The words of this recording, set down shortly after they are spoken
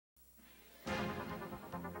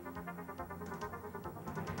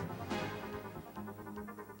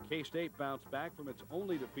K-State bounced back from its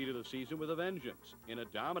only defeat of the season with a vengeance. In a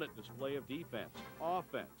dominant display of defense,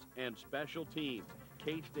 offense, and special teams,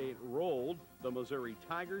 K-State rolled the Missouri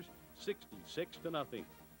Tigers 66-0.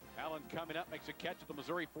 Allen coming up, makes a catch at the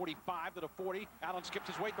Missouri 45 to the 40. Allen skips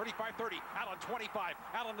his way, 35-30. Allen 25.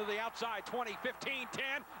 Allen to the outside, 20, 15, 10.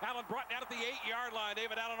 Allen brought down at the 8-yard line.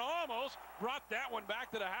 David Allen almost brought that one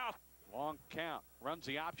back to the house. Long count. Runs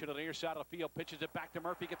the option to the near side of the field. Pitches it back to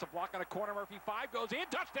Murphy. Gets a block on a corner. Murphy 5 goes in.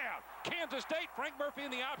 Touchdown. Kansas State. Frank Murphy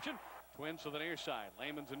in the option. Twins to the near side.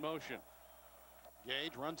 Lehman's in motion.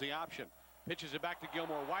 Gage runs the option. Pitches it back to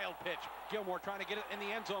Gilmore. Wild pitch. Gilmore trying to get it in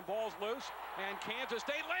the end zone. Ball's loose. And Kansas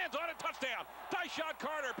State lands on it. Touchdown. Dyshon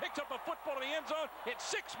Carter picks up a football to the end zone. It's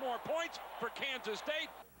 6 more points for Kansas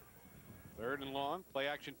State. 3rd and long. Play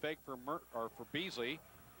action fake for Beasley.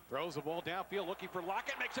 Throws the ball downfield looking for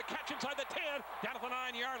Lockett. Makes a catch inside the 10. Down at the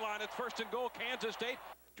 9-yard line. It's 1st and goal, Kansas State.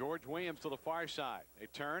 George Williams to the far side. They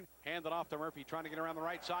turn, hand it off to Murphy, trying to get around the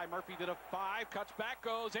right side. Murphy to the 5, cuts back,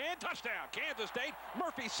 goes in, touchdown. Kansas State,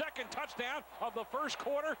 Murphy's 2nd touchdown of the 1st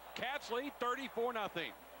quarter. Cats lead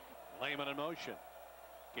 34-0. Lehman in motion.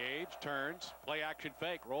 Gage turns, play action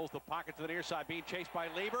fake, rolls the pocket to the near side, being chased by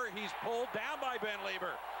Lieber. He's pulled down by Ben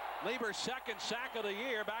Lieber. Lieber's 2nd sack of the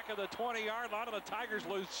year, back at the 20-yard line, and the Tigers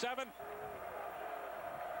lose 7.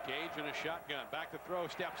 Gage in a shotgun, back to throw,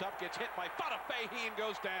 steps up, gets hit by Fatafahy and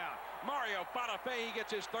goes down. Mario Fatafahy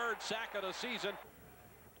gets his 3rd sack of the season.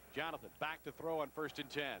 Jonathan back to throw on 1st and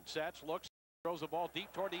 10. Sets, looks, throws the ball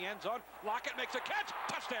deep toward the end zone. Lockett makes a catch.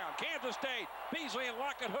 Touchdown, Kansas State. Beasley and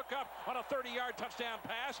Lockett hook up on a 30-yard touchdown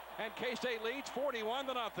pass, and K-State leads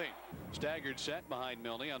 41-0. Staggered set behind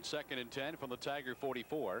Milne on 2nd and 10 from the Tiger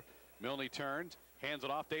 44. Milne turns, hands it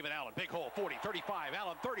off. David Allen, big hole, 40, 35,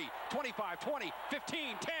 Allen 30, 25, 20, 15,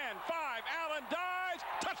 10, 5. Allen dives,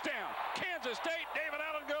 touchdown. Kansas State, David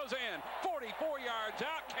Allen goes in. 44 yards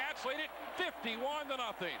out, Cats lead it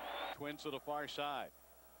 51-0. Twins to the far side.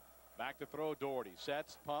 Back to throw, Doherty.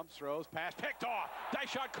 Sets, pumps, throws, pass, picked off.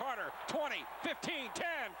 Dyshon Carter, 20, 15, 10,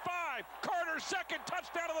 5. Carter's 2nd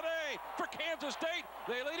touchdown of the day for Kansas State.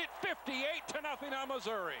 They lead it 58-0 on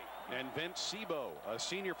Missouri. And Vince Sebo, a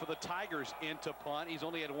senior for the Tigers, into punt. He's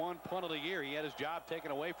only had 1 punt of the year. He had his job taken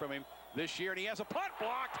away from him this year, and he has a punt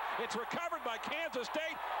blocked. It's recovered by Kansas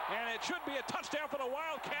State, and it should be a touchdown for the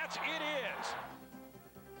Wildcats. It is.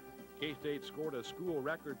 K-State scored a school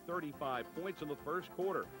record 35 points in the 1st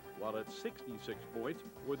quarter, while its 66 points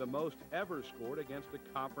were the most ever scored against a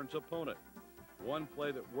conference opponent. One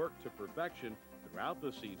play that worked to perfection throughout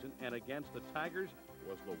the season and against the Tigers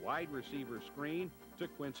was the wide receiver screen to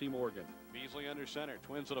Quincy Morgan. Beasley under center,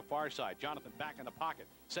 Twins to the far side. Jonathan back in the pocket,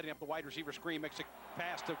 setting up the wide receiver screen, makes a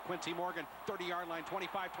pass to Quincy Morgan, 30-yard line,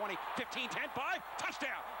 25, 20, 15, 10, 5, touchdown.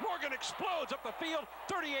 Morgan explodes up the field,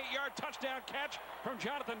 38-yard touchdown catch from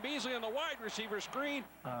Jonathan Beasley on the wide receiver screen.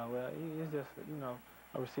 Well, it's just,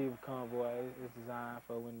 a receiver convoy. It's designed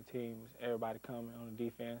for when the teams, everybody coming on the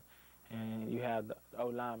defense, and you have the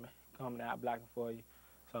O-lineman coming out blocking for you.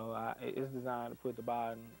 So it's designed to put the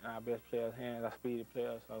ball in our best players' hands, our speedy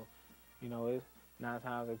players. So, it's 9 times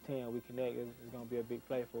out of 10 we connect. It's going to be a big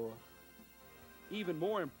play for us. Even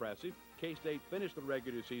more impressive, K-State finished the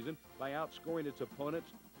regular season by outscoring its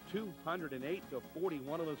opponents 208-41 in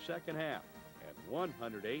the 2nd half and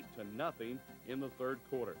 108-0 in the 3rd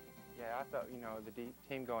quarter. Yeah, I thought, the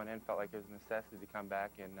team going in felt like it was a necessity to come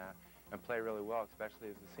back and play really well, especially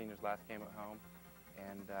as the seniors' last game at home.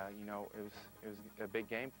 And, it was a big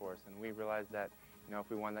game for us, and we realized that, if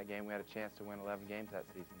we won that game, we had a chance to win 11 games that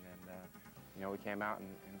season. And, we came out and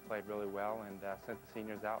played really well and sent the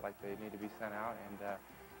seniors out like they need to be sent out.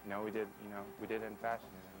 And, we did it in fashion,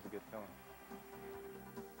 and it was a good feeling.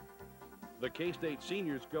 The K-State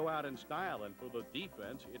seniors go out in style, and for the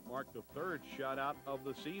defense, it marked the 3rd shutout of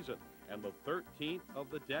the season and the 13th of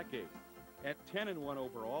the decade. At 10-1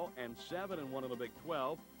 overall and 7-1 in the Big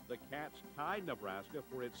 12, the Cats tied Nebraska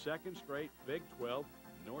for its 2nd straight Big 12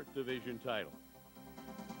 North Division title.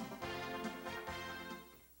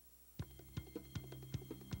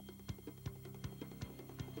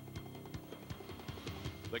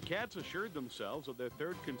 The Cats assured themselves of their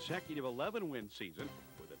 3rd consecutive 11-win season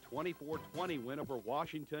with a 24-20 win over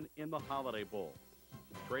Washington in the Holiday Bowl.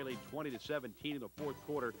 Trailing 20-17 in the 4th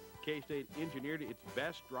quarter, K-State engineered its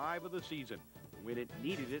best drive of the season when it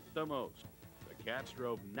needed it the most. The Cats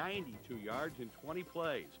drove 92 yards in 20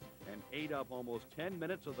 plays and ate up almost 10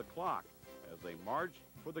 minutes of the clock as they marched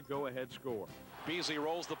for the go-ahead score. Beasley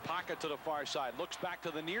rolls the pocket to the far side, looks back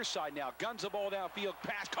to the near side now, guns the ball downfield,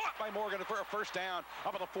 pass caught by Morgan for a first down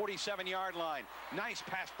up at the 47-yard line. Nice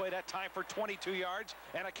pass play that time for 22 yards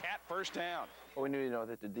and a Cat first down. Well, we knew,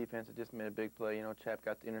 that the defense had just made a big play. Chap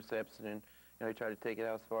got the interception, and, he tried to take it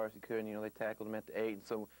out as far as he could, and, they tackled him at the 8. And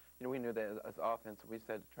so, we knew that as offense, we just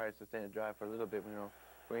had to try to sustain the drive for a little bit.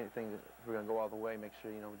 We didn't think that we were going to go all the way, make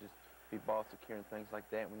sure, just be ball secure and things like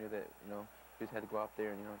that. We knew that, we just had to go out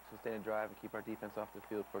there and, sustain the drive and keep our defense off the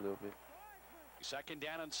field for a little bit. Second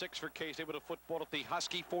down and 6 for K-State with a football at the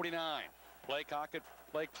Husky 49. Play clock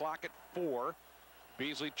at 4.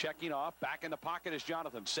 Beasley checking off. Back in the pocket is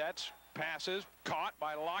Jonathan. Sets, passes, caught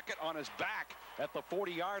by Lockett on his back at the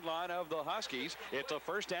 40-yard line of the Huskies. It's a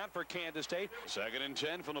first down for Kansas State. 2nd and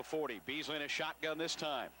 10 from the 40. Beasley in a shotgun this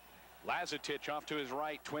time. Lazatich off to his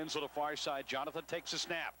right, twins to the far side. Jonathan takes a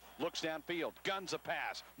snap, looks downfield, guns a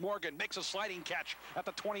pass. Morgan makes a sliding catch at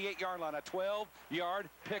the 28-yard line, a 12-yard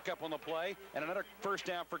pickup on the play, and another first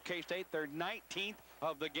down for K-State, their 19th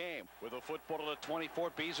of the game. With a football to the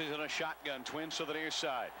 24, Beasley's in a shotgun, twins to the near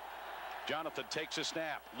side. Jonathan takes a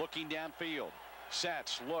snap, looking downfield.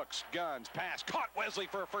 Sets, looks, guns, pass, caught Wesley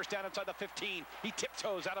for a first down inside the 15. He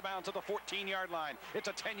tiptoes out of bounds at the 14-yard line. It's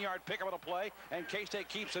a 10-yard pickup of the play, and K-State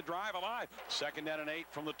keeps the drive alive. 2nd down and 8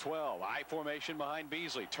 from the 12. I formation behind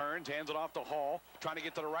Beasley. Turns, hands it off to Hall, trying to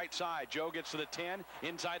get to the right side. Joe gets to the 10,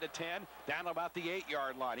 inside the 10, down about the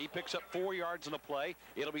 8-yard line. He picks up 4 yards in the play.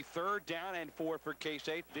 It'll be 3rd down and 4 for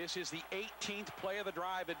K-State. This is the 18th play of the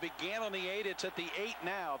drive. It began on the 8. It's at the 8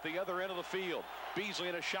 now, at the other end of the field. Beasley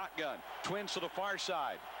in a shotgun. Twins to the far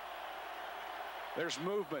side. There's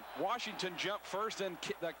movement. Washington jumped first, and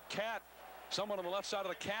the Cat, someone on the left side of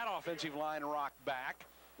the Cat offensive line rocked back.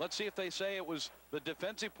 Let's see if they say it was the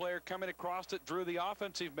defensive player coming across that drew the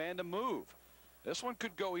offensive man to move. This one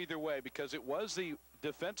could go either way because it was the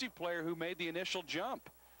defensive player who made the initial jump.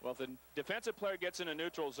 Well, if the defensive player gets in a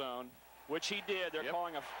neutral zone, which he did, they're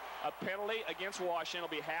calling a penalty against Washington.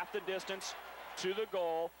 It'll be half the distance to the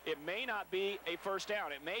goal. It may not be a first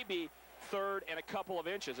down. It may be 3rd and a couple of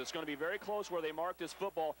inches. It's going to be very close where they mark this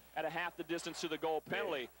football at a half the distance to the goal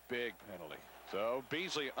penalty. Big penalty. So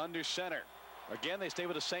Beasley under center. Again, they stay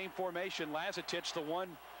with the same formation. Lazatich, the one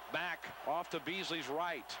back off to Beasley's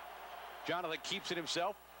right. Jonathan keeps it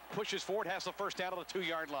himself, pushes forward, has the first down on the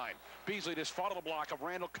 2-yard line. Beasley just fought on the block of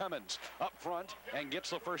Randall Cummins up front and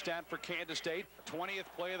gets the first down for Kansas State. 20th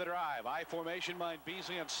play of the drive. I formation behind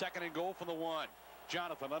Beasley on 2nd and goal from the 1.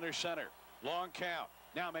 Jonathan under center. Long count.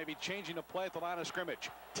 Now maybe changing the play at the line of scrimmage.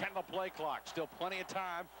 10 on the play clock. Still plenty of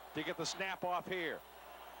time to get the snap off here.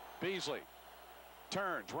 Beasley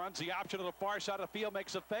turns, runs the option to the far side of the field,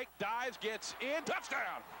 makes a fake, dives, gets in,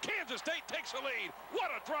 touchdown! Kansas State takes the lead. What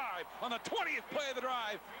a drive on the 20th play of the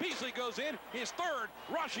drive. Beasley goes in, his 3rd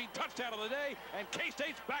rushing touchdown of the day, and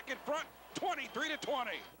K-State's back in front, 23-20.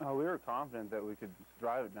 We were confident that we could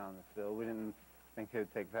drive it down the field. We didn't think it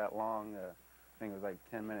would take that long. I think it was like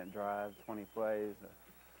 10-minute drive, 20 plays.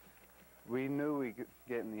 We knew we could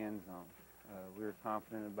get in the end zone. We were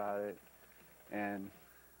confident about it, and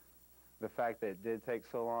the fact that it did take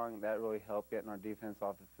so long, that really helped getting our defense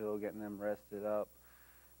off the field, getting them rested up.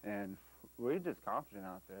 And we were just confident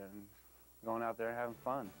out there and going out there and having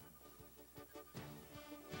fun.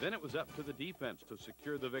 Then it was up to the defense to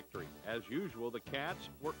secure the victory. As usual, the Cats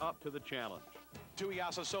were up to the challenge.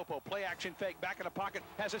 Tuiasosopo, play action fake, back in the pocket,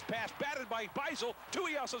 has his pass batted by Beisel.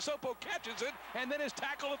 Tuiasosopo catches it, and then is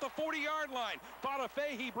tackled at the 40-yard line.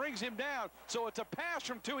 Fadafehi brings him down, so it's a pass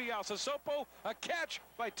from Tuiasosopo, a catch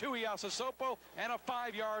by Tuiasosopo, and a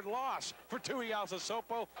 5-yard loss for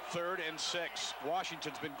Tuiasosopo. 3rd and 6.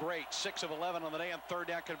 Washington's been great, 6 of 11 on the day on 3rd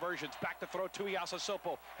down conversions. Back to throw,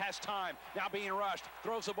 Tuiasosopo has time, now being rushed,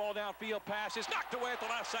 throws the ball downfield, pass is knocked away at the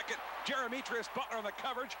last second. Jeremetrius Butler on the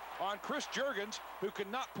coverage on Chris Jurgens, who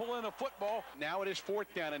could not pull in a football. Now it is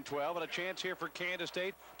 4th down and 12, and a chance here for Kansas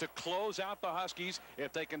State to close out the Huskies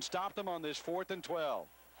if they can stop them on this 4th and 12.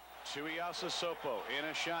 Tuiasosopo in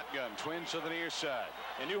a shotgun, twins to the near side.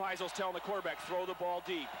 And Neuheisel's telling the quarterback, throw the ball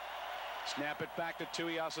deep. Snap it back to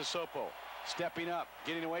Tuiasosopo. Stepping up,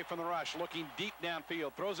 getting away from the rush, looking deep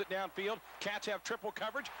downfield, throws it downfield. Cats have triple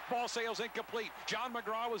coverage. Ball sails incomplete. John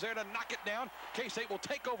McGraw was there to knock it down. K-State will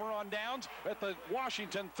take over on downs at the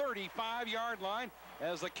Washington 35-yard line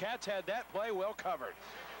as the Cats had that play well covered.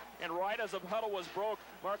 And right as the huddle was broke,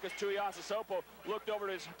 Marcus Tuiasosopo looked over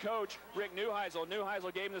to his coach, Rick Neuheisel.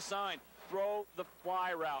 Neuheisel gave him the sign. Throw the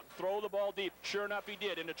fly route, throw the ball deep. Sure enough, he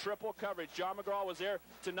did. Into triple coverage. John McGraw was there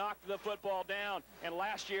to knock the football down. And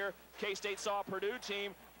last year, K-State saw a Purdue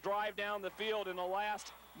team drive down the field in the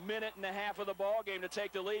last minute and a half of the ball game to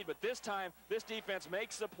take the lead, but this time this defense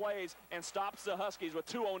makes the plays and stops the Huskies with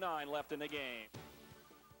 2:09 left in the game.